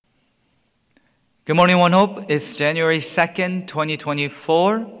Good morning, One Hope. It's January 2nd,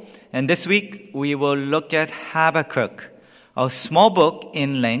 2024. And this week, we will look at Habakkuk, a small book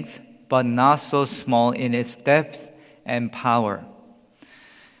in length, but not so small in its depth and power.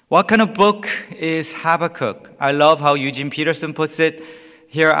 What kind of book is Habakkuk? I love how Eugene Peterson puts it.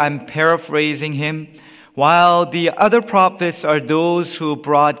 Here I'm paraphrasing him. While the other prophets are those who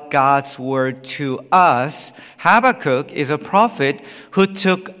brought God's word to us, Habakkuk is a prophet who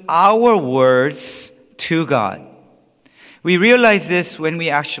took our words to God. We realize this when we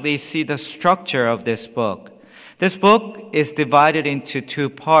actually see the structure of this book. This book is divided into two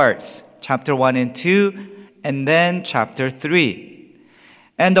parts, chapter 1 and 2, and then chapter 3.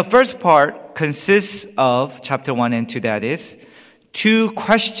 And the first part consists of, chapter 1 and 2 that is, two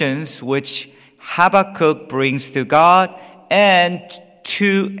questions which Habakkuk brings to God and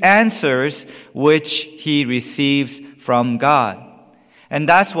two answers which he receives from God. And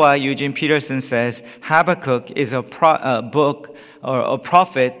that's why Eugene Peterson says Habakkuk is a book or a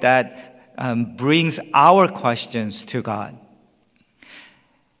prophet that brings our questions to God.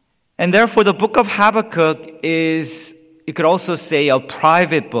 And therefore the book of Habakkuk is, you could also say, a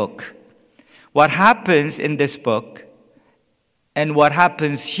private book. What happens in this book and what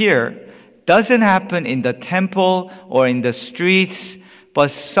happens here doesn't happen in the temple or in the streets,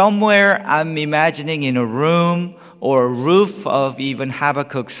 but somewhere I'm imagining in a room or a roof of even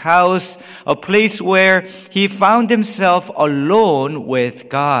Habakkuk's house, a place where he found himself alone with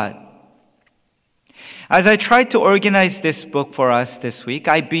God. As I tried to organize this book for us this week,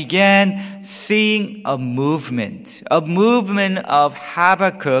 I began seeing a movement of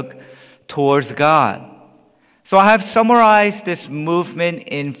Habakkuk towards God. So I have summarized this movement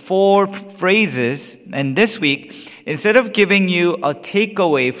in 4 phrases, and this week, instead of giving you a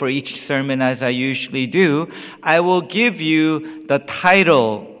takeaway for each sermon as I usually do, I will give you the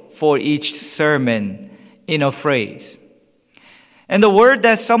title for each sermon in a phrase. And the word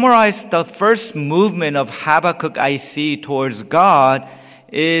that summarized the first movement of Habakkuk I see towards God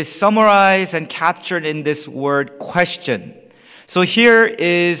is summarized and captured in this word question. So here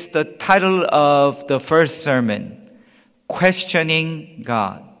is the title of the first sermon, Questioning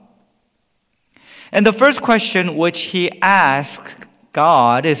God. And the first question which he asked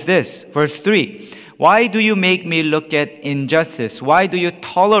God is this, verse 3. Why do you make me look at injustice? Why do you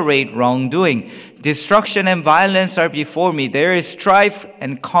tolerate wrongdoing? Destruction and violence are before me. There is strife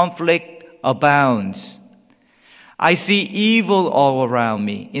and conflict abounds. I see evil all around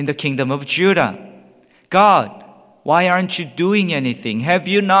me in the kingdom of Judah. God, why aren't you doing anything? Have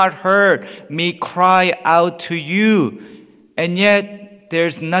you not heard me cry out to you? And yet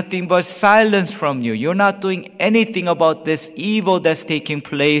there's nothing but silence from you. You're not doing anything about this evil that's taking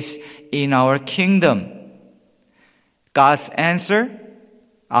place in our kingdom. God's answer,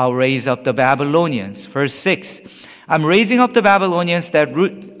 I'll raise up the Babylonians. Verse 6, I'm raising up the Babylonians, that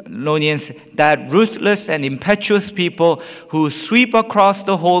ruthless and impetuous people who sweep across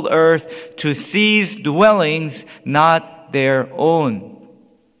the whole earth to seize dwellings not their own.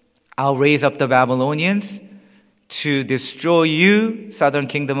 I'll raise up the Babylonians to destroy you, southern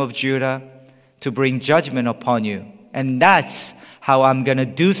kingdom of Judah, to bring judgment upon you. And that's how I'm going to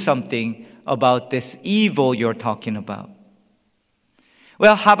do something about this evil you're talking about.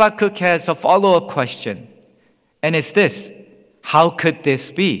 Well, Habakkuk has a follow-up question. And it's this, how could this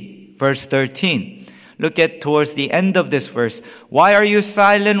be? Verse 13. Look at towards the end of this verse. Why are you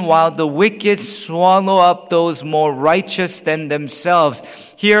silent while the wicked swallow up those more righteous than themselves?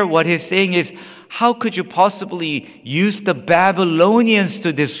 Here what he's saying is, how could you possibly use the Babylonians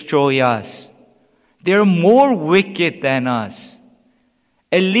to destroy us? They're more wicked than us.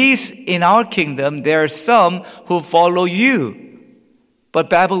 At least in our kingdom, there are some who follow you. But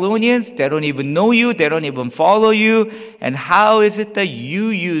Babylonians, they don't even know you, they don't even follow you. And how is it that you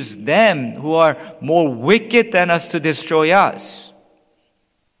use them who are more wicked than us to destroy us?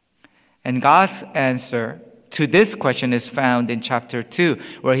 And God's answer to this question is found in chapter 2,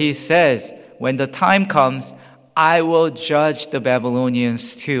 where he says, when the time comes, I will judge the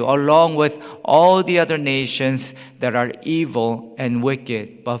Babylonians too, along with all the other nations that are evil and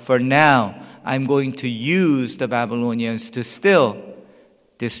wicked. But for now, I'm going to use the Babylonians to still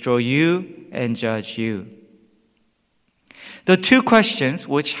destroy you and judge you. The two questions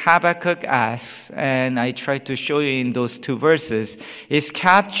which Habakkuk asks, and I try to show you in those 2 verses, is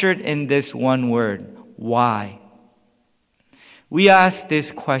captured in this one word, why? We ask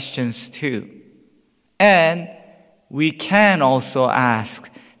these questions too. And we can also ask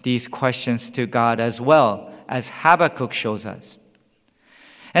these questions to God as well, as Habakkuk shows us.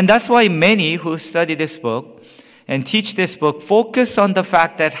 And that's why many who study this book and teach this book focus on the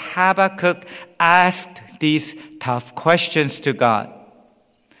fact that Habakkuk asked these tough questions to God.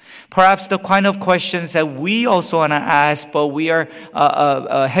 Perhaps the kind of questions that we also want to ask, but we are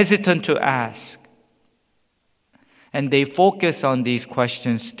hesitant to ask. And they focus on these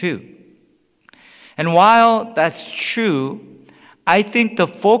questions too. And while that's true, I think the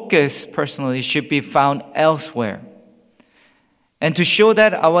focus personally should be found elsewhere. And to show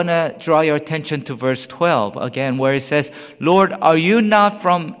that, I want to draw your attention to verse 12 again, where it says, Lord, are you not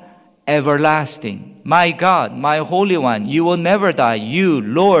from everlasting? My God, my Holy One, you will never die. You,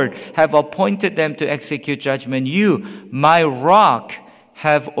 Lord, have appointed them to execute judgment. You, my rock,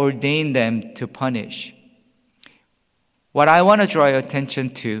 have ordained them to punish. What I want to draw your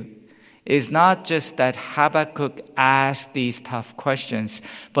attention to is not just that Habakkuk asked these tough questions,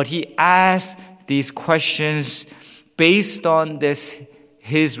 but he asked these questions based on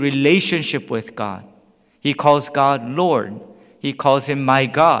his relationship with God. He calls God Lord. He calls him my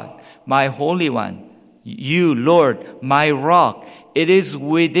God, my Holy One. You, Lord, my rock. It is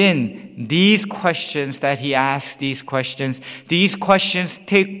within these questions that he asks these questions. These questions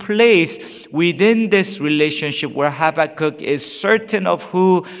take place within this relationship where Habakkuk is certain of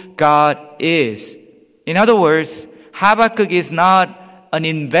who God is. In other words, Habakkuk is not an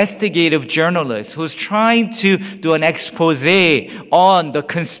investigative journalist who's trying to do an expose on the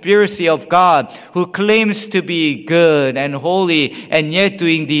conspiracy of God, who claims to be good and holy and yet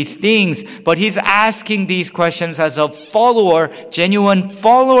doing these things. But he's asking these questions as a follower, genuine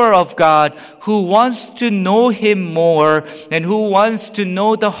follower of God, who wants to know him more and who wants to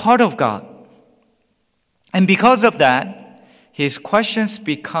know the heart of God. And because of that, his questions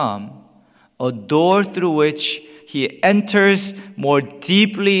become a door through which he enters more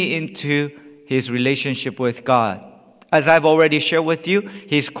deeply into his relationship with God. As I've already shared with you,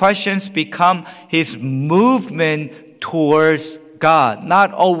 his questions become his movement towards God,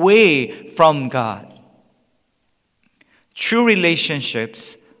 not away from God. True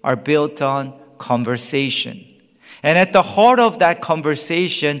relationships are built on conversation. And at the heart of that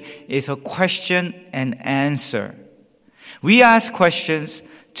conversation is a question and answer. We ask questions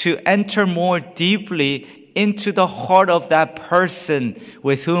to enter more deeply into the heart of that person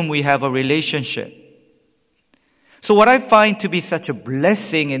with whom we have a relationship. So what I find to be such a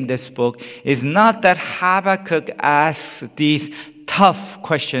blessing in this book is not that Habakkuk asks these tough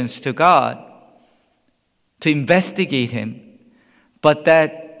questions to God to investigate him, but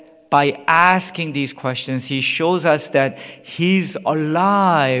that by asking these questions, he shows us that he's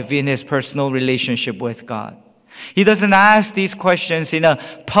alive in his personal relationship with God. He doesn't ask these questions in a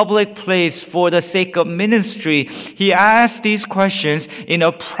public place for the sake of ministry. He asks these questions in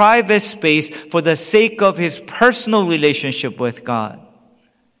a private space for the sake of his personal relationship with God.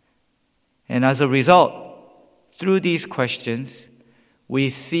 And as a result, through these questions, we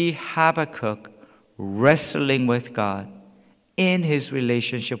see Habakkuk wrestling with God in his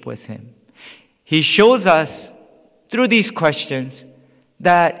relationship with him. He shows us through these questions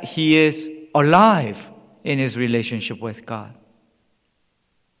that he is alive in his relationship with God.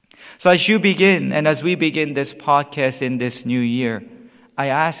 So as you begin, and as we begin this podcast in this new year, I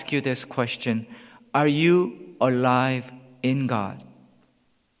ask you this question: are you alive in God?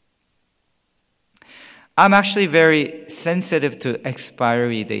 I'm actually very sensitive to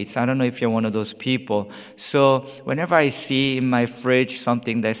expiry dates. I don't know if you're one of those people. So whenever I see in my fridge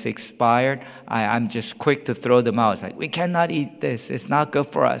something that's expired, I'm just quick to throw them out. It's like, we cannot eat this. It's not good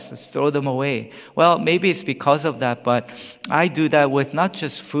for us. Let's throw them away. Well, maybe it's because of that, but I do that with not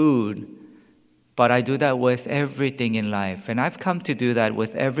just food, but I do that with everything in life. And I've come to do that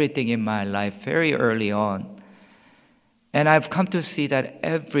with everything in my life very early on. And I've come to see that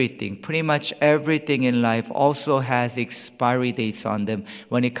everything, pretty much everything in life also has expiry dates on them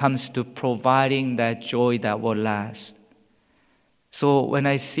when it comes to providing that joy that will last. So when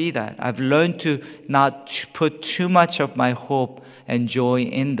I see that, I've learned to not put too much of my hope and joy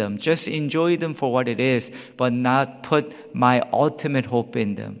in them. Just enjoy them for what it is, but not put my ultimate hope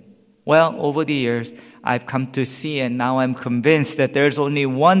in them. Well, over the years, I've come to see, and now I'm convinced that there's only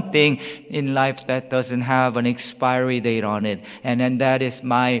one thing in life that doesn't have an expiry date on it, and that is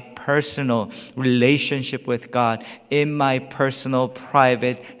my personal relationship with God in my personal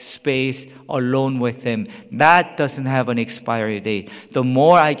private space alone with Him. That doesn't have an expiry date. The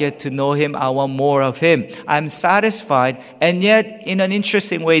more I get to know Him, I want more of Him. I'm satisfied, and yet in an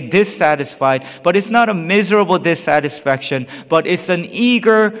interesting way dissatisfied, but it's not a miserable dissatisfaction, but it's an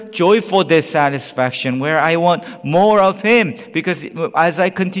eager, joyful dissatisfaction where I want more of Him, because as I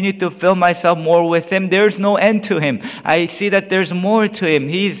continue to fill myself more with Him, there's no end to Him. I see that there's more to Him.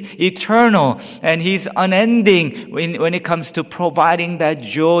 He's eternal and He's unending when it comes to providing that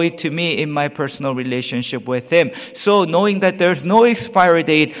joy to me in my personal relationship with Him. So knowing that there's no expiry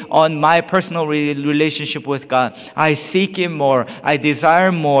date on my personal relationship with God, I seek Him more, I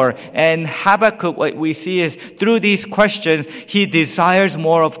desire more. And Habakkuk, what we see is through these questions, he desires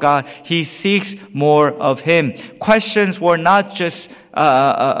more of God. He seeks more of Him. Questions were not just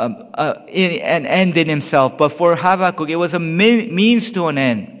an end in himself, but for Habakkuk, it was a means to an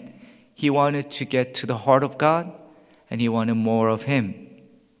end. He wanted to get to the heart of God, and he wanted more of Him.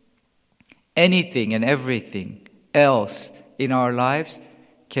 Anything and everything else in our lives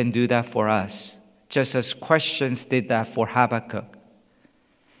can do that for us, just as questions did that for Habakkuk.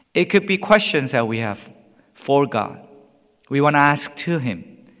 It could be questions that we have for God. We want to ask to Him.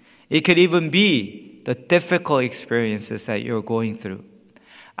 It could even be the difficult experiences that you're going through.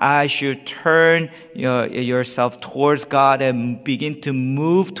 As you turn yourself towards God and begin to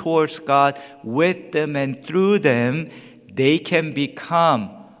move towards God with them and through them, they can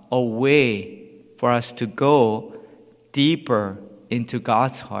become a way for us to go deeper into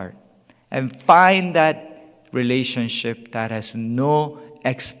God's heart and find that relationship that has no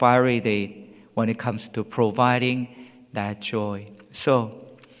expiry date when it comes to providing that joy. So,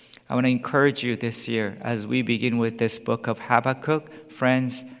 I want to encourage you this year as we begin with this book of Habakkuk.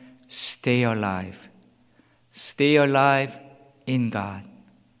 Friends, stay alive. Stay alive in God.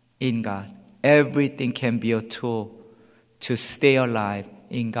 In God. Everything can be a tool to stay alive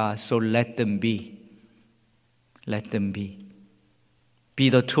in God. So let them be. Let them be. Be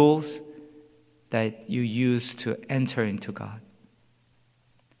the tools that you use to enter into God.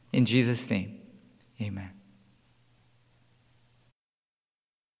 In Jesus' name, amen.